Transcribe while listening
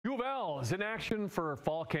UofL is in action for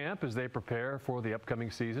fall camp as they prepare for the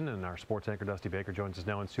upcoming season, and our sports anchor Dusty Baker joins us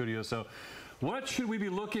now in studio. So what should we be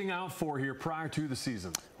looking out for here prior to the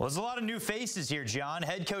season? Well, there's a lot of new faces here, John.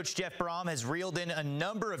 Head coach Jeff Brohm has reeled in a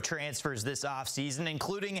number of transfers this offseason,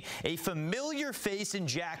 including a familiar face in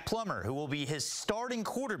Jack Plummer, who will be his starting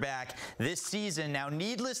quarterback this season. Now,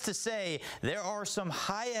 needless to say, there are some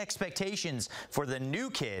high expectations for the new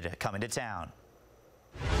kid coming to town.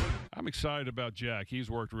 I'm excited about Jack. He's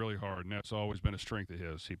worked really hard, and that's always been a strength of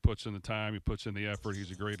his. He puts in the time, he puts in the effort.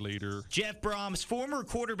 He's a great leader. Jeff Brohm's former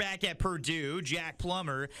quarterback at Purdue, Jack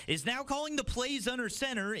Plummer, is now calling the plays under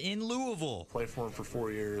center in Louisville. Played for him for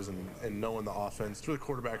 4 years and knowing the offense. It's really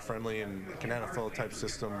quarterback friendly and an NFL type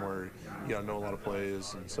system where you know a lot of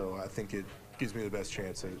plays, and so I think it gives me the best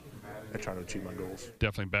chance at trying to achieve my goals.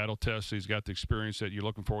 Definitely battle tested. He's got the experience that you're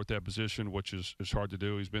looking for at that position, which is hard to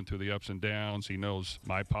do. He's been through the ups and downs. He knows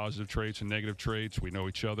my positive traits and negative traits. We know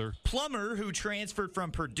each other. Plummer, who transferred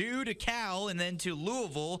from Purdue to Cal and then to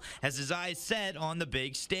Louisville, has his eyes set on the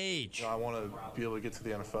big stage. You know, I want to be able to get to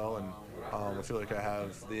the NFL, and I feel like I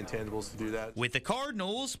have the intangibles to do that. With the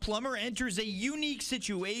Cardinals, Plummer enters a unique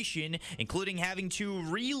situation, including having to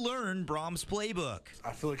relearn Brohm's playbook.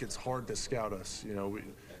 I feel like it's hard to scout us.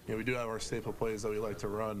 We do have our staple plays that we like to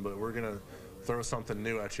run, but we're going to throw something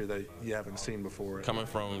new at you that you haven't seen before. Coming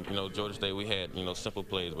from, Georgia State, we had, simple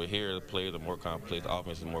plays, but here the plays are more complex, the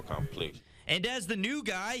offense is more complex. And as the new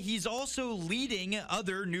guy, he's also leading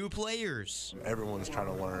other new players. Everyone's trying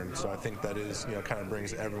to learn, so I think that is, kind of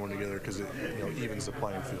brings everyone together because it, evens the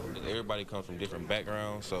playing field. Everybody comes from different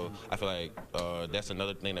backgrounds, so I feel like that's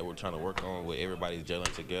another thing that we're trying to work on, with everybody's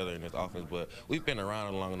gelling together in this offense. But we've been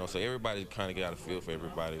around long enough, so everybody kind of got a feel for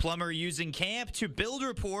everybody. Plummer using camp to build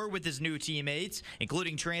rapport with his new teammates,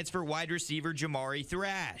 including transfer wide receiver Jamari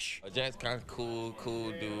Thrash. Jack's kind of cool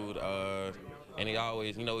dude. And he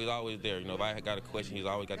always, he's always there. If I got a question, he's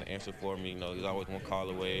always got the answer for me. He's always one call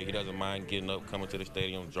away. He doesn't mind getting up, coming to the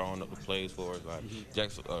stadium, drawing up the plays for us.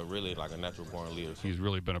 Jack's really like a natural-born leader. He's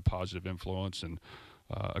really been a positive influence and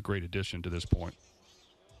a great addition to this point.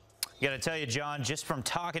 I got to tell you, John, just from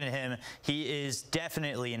talking to him, he is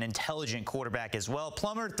definitely an intelligent quarterback as well.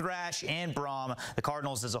 Plummer, Thrash, and Brohm, the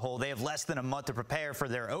Cardinals as a whole, they have less than a month to prepare for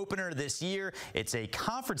their opener this year. It's a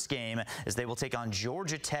conference game as they will take on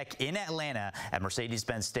Georgia Tech in Atlanta at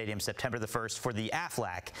Mercedes-Benz Stadium September the 1st for the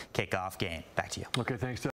Aflac kickoff game. Back to you. Okay, thanks,